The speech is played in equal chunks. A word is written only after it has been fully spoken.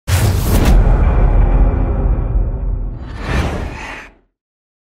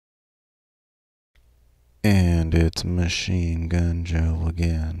And it's Machine Gun Joe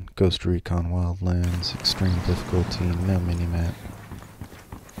again. Ghost Recon Wildlands, extreme difficulty, no minimap.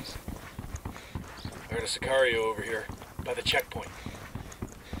 I heard a Sicario over here, by the checkpoint.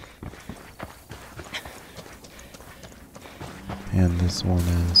 And this one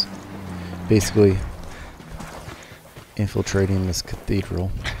is basically infiltrating this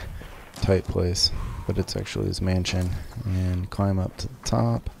cathedral type place, but it's actually his mansion, and climb up to the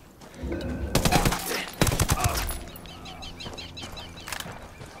top.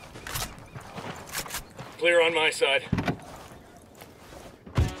 Clear on my side.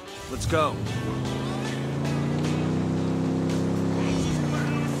 Let's go.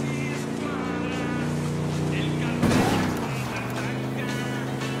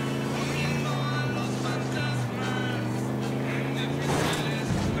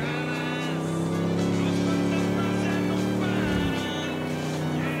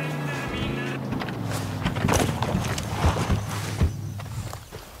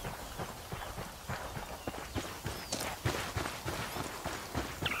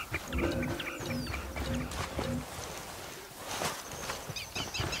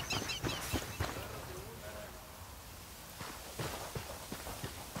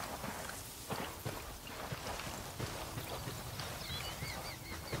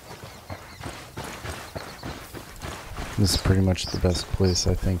 This is pretty much the best place,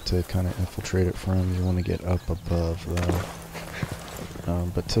 I think, to kind of infiltrate it from. You want to get up above, though.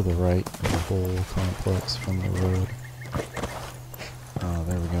 But to the right, the whole complex from the road.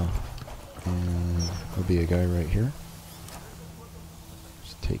 There we go. And there'll be a guy right here.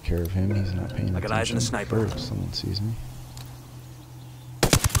 Just take care of him. He's not paying attention. I got eyes on a sniper. If someone sees me.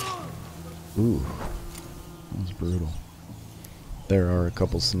 Ooh, that was brutal. There are a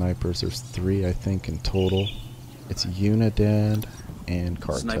couple snipers. There's 3, I think, in total. It's Unidad and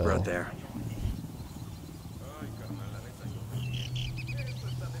Cartel. Sniper out there.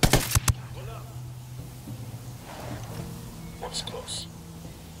 That was close.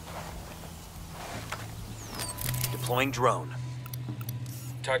 Deploying drone.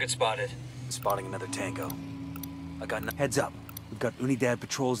 Target spotted. Spotting another tango. I got heads up. We've got Unidad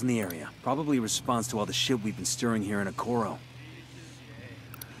patrols in the area. Probably a response to all the shit we've been stirring here in Okoro.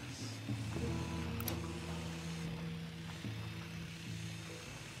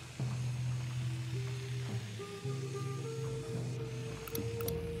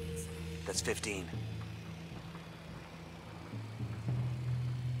 That's 15.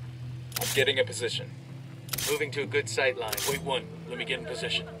 I'm getting a position. Moving to a good sight line. Wait 1. Let me get in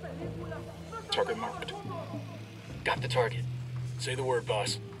position. Target marked. Got the target. Say the word,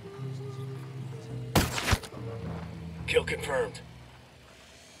 boss. Kill confirmed.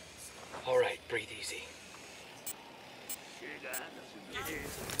 All right, breathe easy.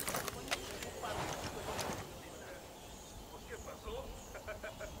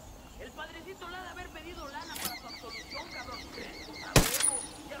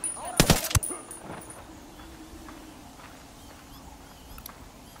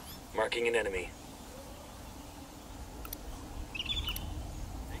 Marking an enemy.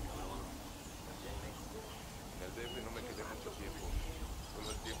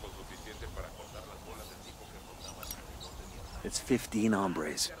 It's 15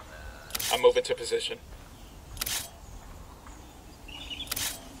 hombres. I'm moving to position.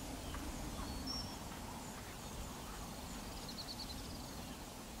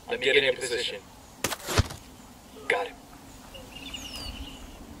 I'm getting in position. Got him.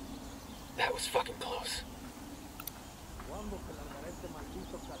 That was fucking close.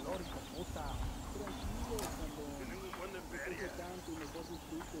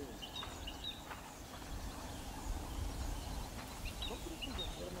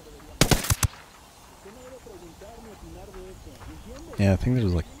 Yeah, I think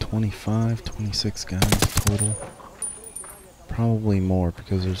there's like 25, 26 guys total. Probably more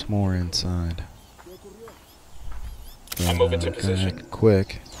because there's more inside. But, I'm moving to position. Act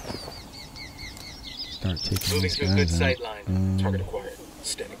quick. Start taking Moving these to a good guys sight out. line. Target acquired.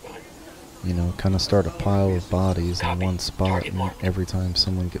 Standing by. You know, kind of start a pile of bodies in Copy. one spot, Target and marked. every time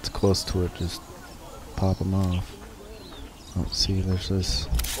someone gets close to it, just pop them off. Oh, see, there's this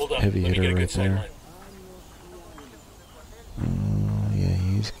Hold up. heavy Let me get hitter a right good sight there. line. Yeah,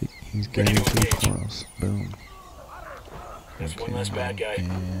 he's getting too close. Boom. That's one less bad guy.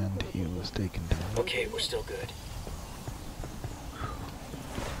 And he was taken down. Okay, we're still good.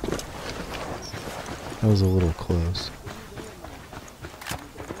 That was a little close.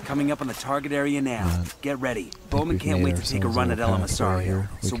 Coming up on the target area now. Get ready. Bowman we've can't made wait to take a ourselves run a at little El pathway Emisario. here.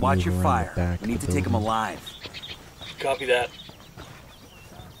 We So can watch move your around the fire. back We need of to the take him building. alive. Copy that.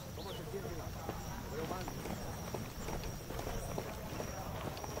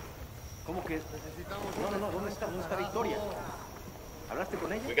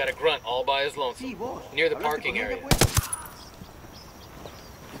 We got a grunt all by his lonesome, near the parking area.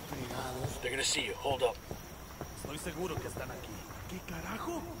 They're gonna see you. Hold up.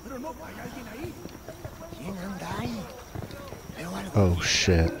 Oh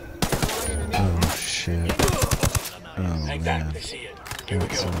shit. Oh shit. Oh Hang back. man. They see it. Here we That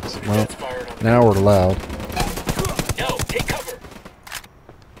go. sucks. Your Well, dad's fired on the- now we're loud. No, take cover.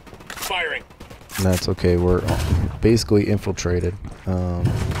 Firing. And that's okay. We're basically infiltrated.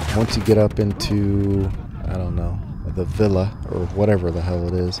 Once you get up into, I don't know, the villa or whatever the hell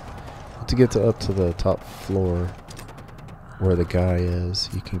it is, to get up to the top floor where the guy is,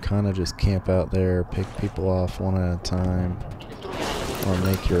 you can kind of just camp out there, pick people off one at a time, or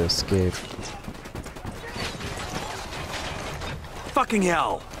make your escape. Fucking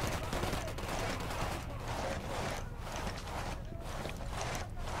hell!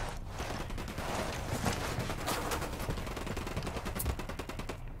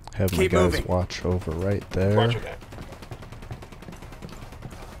 Have my Keep guys moving. watch over right there. Roger that.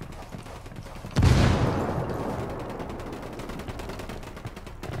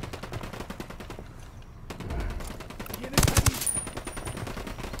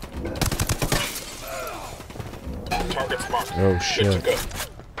 Target's marked. Oh Good shit. to go.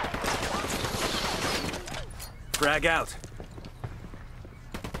 Frag out.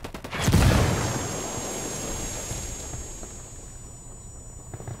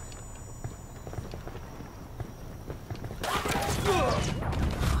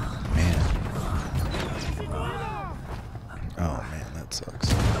 Man. Oh man, that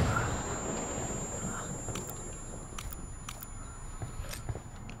sucks.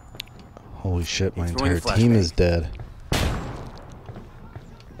 Holy shit, my He's throwing a entire team flashbang. is dead.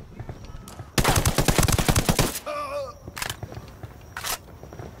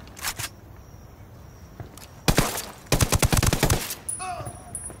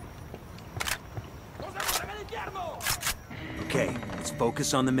 Okay, let's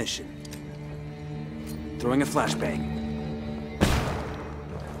focus on the mission. Throwing a flashbang.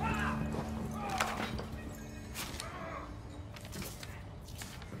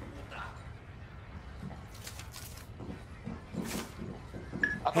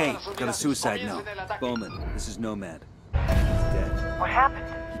 Hey, got a suicide note. Bowman, this is Nomad. He's dead. What happened?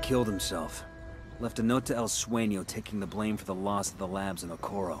 He killed himself. Left a note to El Sueño taking the blame for the loss of the labs in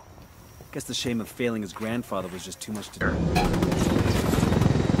Okoro. Guess the shame of failing his grandfather was just too much to do.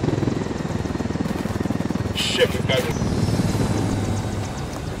 Shit, we've got it.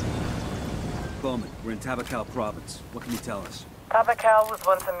 Bowman, we're in Tabacal province. What can you tell us? Tabacal was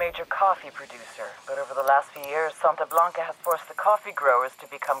once a major coffee producer, but over the last few years, Santa Blanca has forced the coffee growers to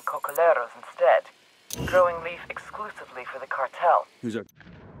become cocoleros instead, growing leaf exclusively for the cartel. Who's our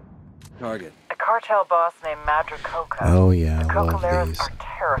target? A cartel boss named Madra Coca. Oh yeah, The I love cocoleros these. are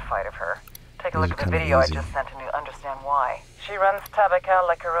terrified of her. Take a These look are at the kinda video easy. I just sent and you'll understand why. She runs Tabacal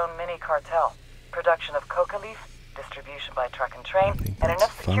like her own mini cartel. Production of coca leaf, distribution by truck and train, think and that's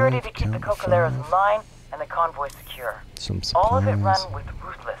enough security 5, to keep the count cocoleros 5. in line and the convoy secure. Some All of it supplies. run with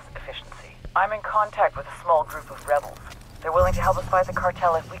ruthless efficiency. I'm in contact with a small group of rebels. They're willing to help us fight the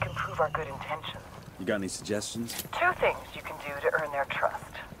cartel if we can prove our good intentions. You got any suggestions? 2 things you can do to earn their trust.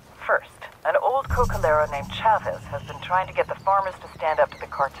 First, an old cocolero named Chavez has been trying to get the farmers to stand up to the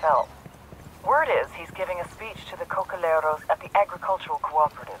cartel. Word is he's giving a speech to the cocoleros at the agricultural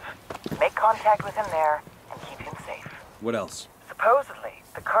cooperative. Make contact with him there and keep him safe. What else? Supposedly,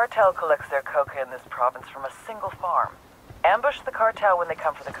 the cartel collects their coca in this province from a single farm. Ambush the cartel when they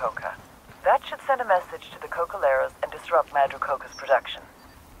come for the coca. That should send a message to the cocoleros and disrupt Madra Coca's production.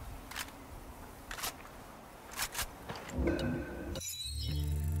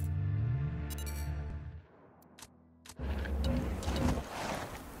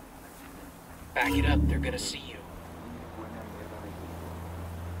 Back it up. They're gonna see you.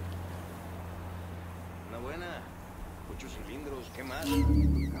 Una buena. 8 cilindros, ¿qué más?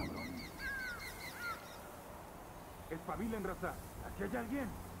 Espabilen, raza. Aquí hay alguien.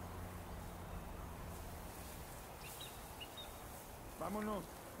 Vámonos.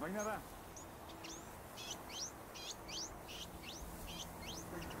 No hay nada.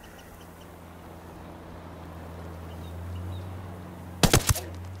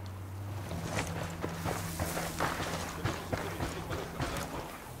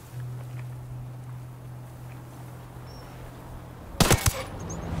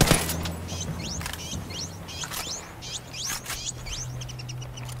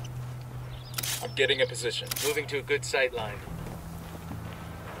 I'm getting a position. Moving to a good sight line.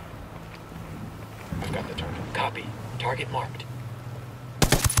 I've got the target. Copy. Target marked.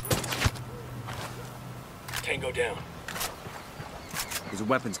 Tango down. There's a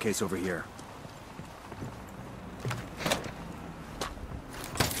weapons case over here.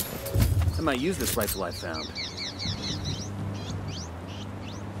 I might use this rifle I found.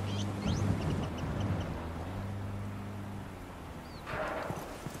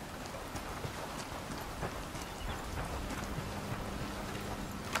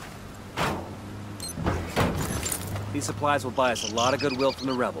 These supplies will buy us a lot of goodwill from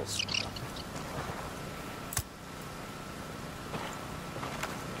the rebels.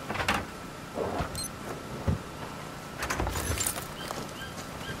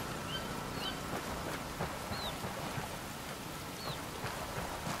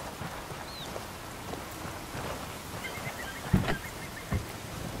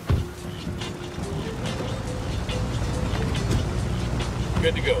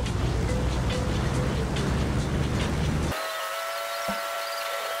 Good to go.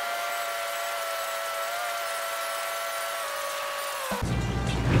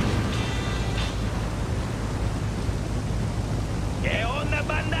 ¿Qué onda,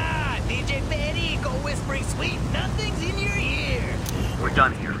 banda? DJ Perico whispering sweet nothings in your ear. We're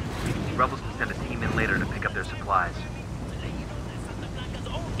done here. Rebels can send a team in later to pick up their supplies. Blanca's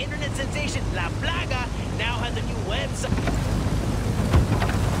own internet sensation, La Plaga, now has a new website.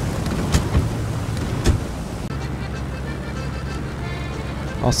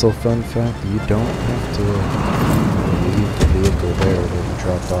 Also, fun fact, you don't have to leave the vehicle there that you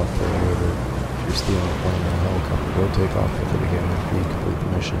dropped off earlier. If you're stealing a plane or a helicopter, go take off with it again after you complete the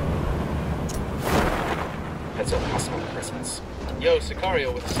mission. That's an awesome Christmas. Yo,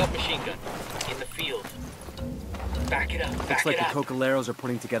 Sicario with a submachine gun. In the field. Back it up, Looks like the Cocaleros are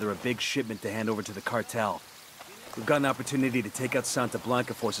putting together a big shipment to hand over to the cartel. We've got an opportunity to take out Santa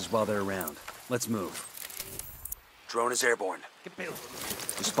Blanca forces while they're around. Let's move. Drone is airborne.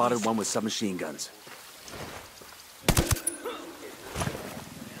 We spotted one with submachine guns.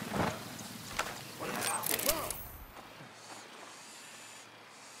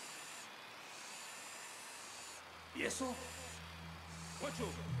 ¿Y eso? Guacho,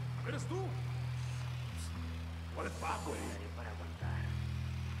 ¿eres tú? What the fuck, güey?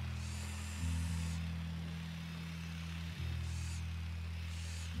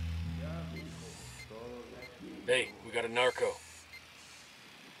 Hey, we got a narco.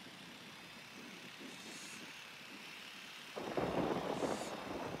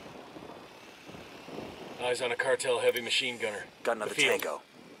 Eyes on a cartel heavy machine gunner. Got another tango.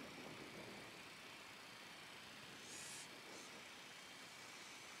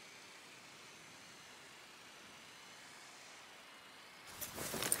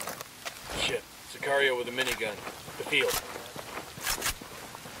 Shit. Sicario with a minigun. The field.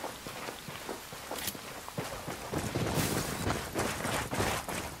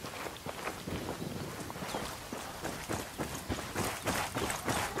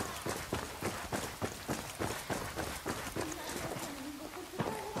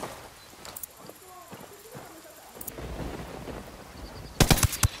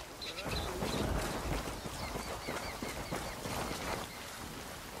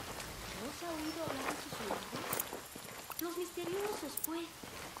 Los misteriosos, pues.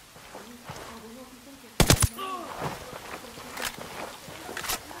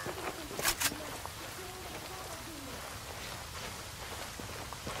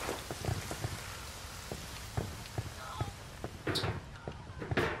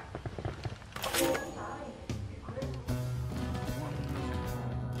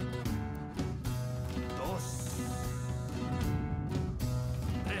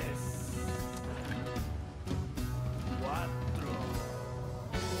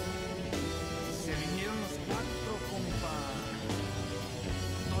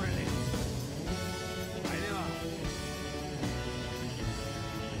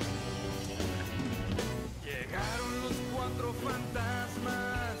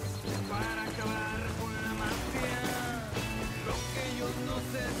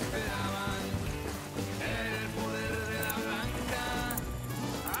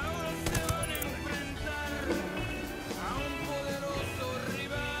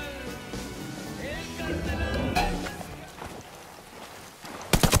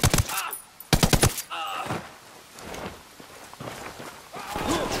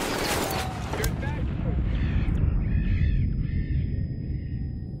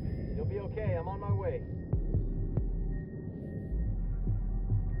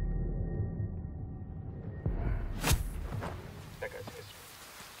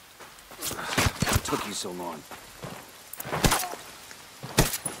 Took you so long.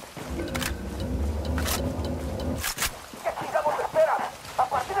 ¿Qué chingados esperan? ¡A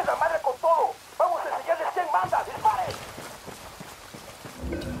partir de la madre con todo! ¡Vamos a enseñarles quién manda!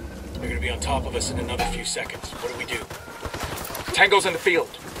 gonna be on top of us in another few seconds. What do we do? Tango's in the field.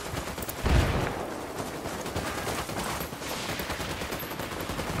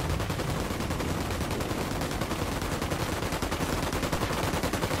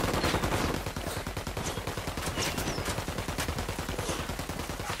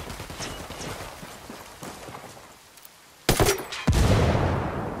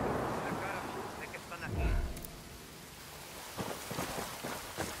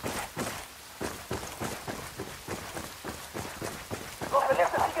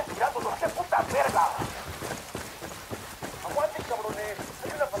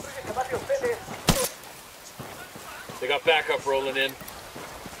 They got backup rolling in.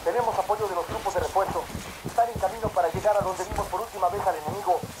 Tenemos apoyo de los grupos de refuerzo. Están en camino para llegar a donde vimos por última vez al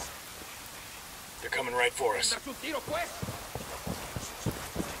enemigo. They're coming right for us.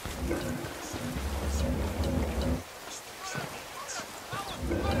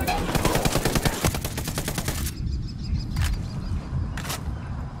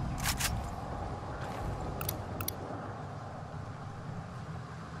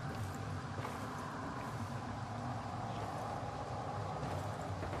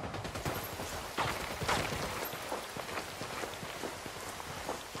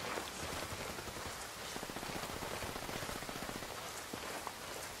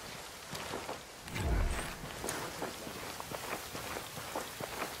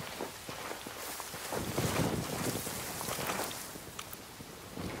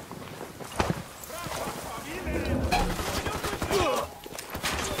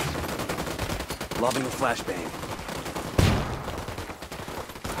 Loving the flashbang.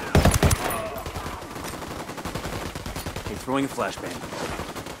 Okay, throwing a flashbang.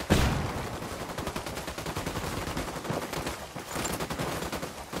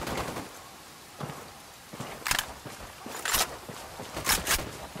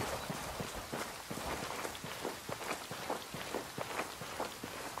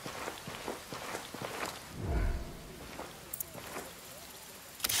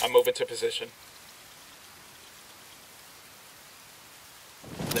 I'm moving to position.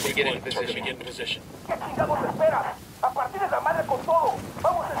 Let me get in position. Let me get in position. ¿Qué chingados esperas? A partir de la madre con todo.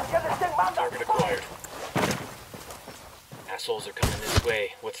 Vamos a enseñarles quién manda. Target acquired. Assholes are coming this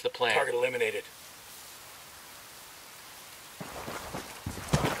way. What's the plan? Target eliminated.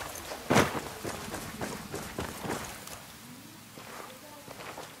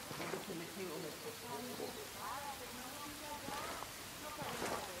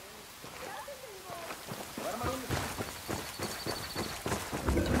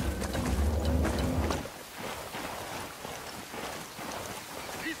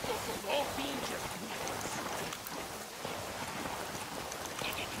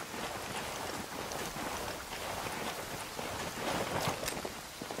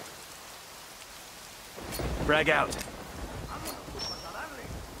 Frag out.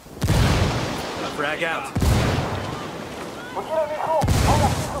 Frag out. Oye, viejo, ahora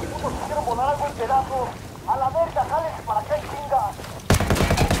sí esos putos quisieron volar algo en pedazos. A la verga, jálense para acá y chinga.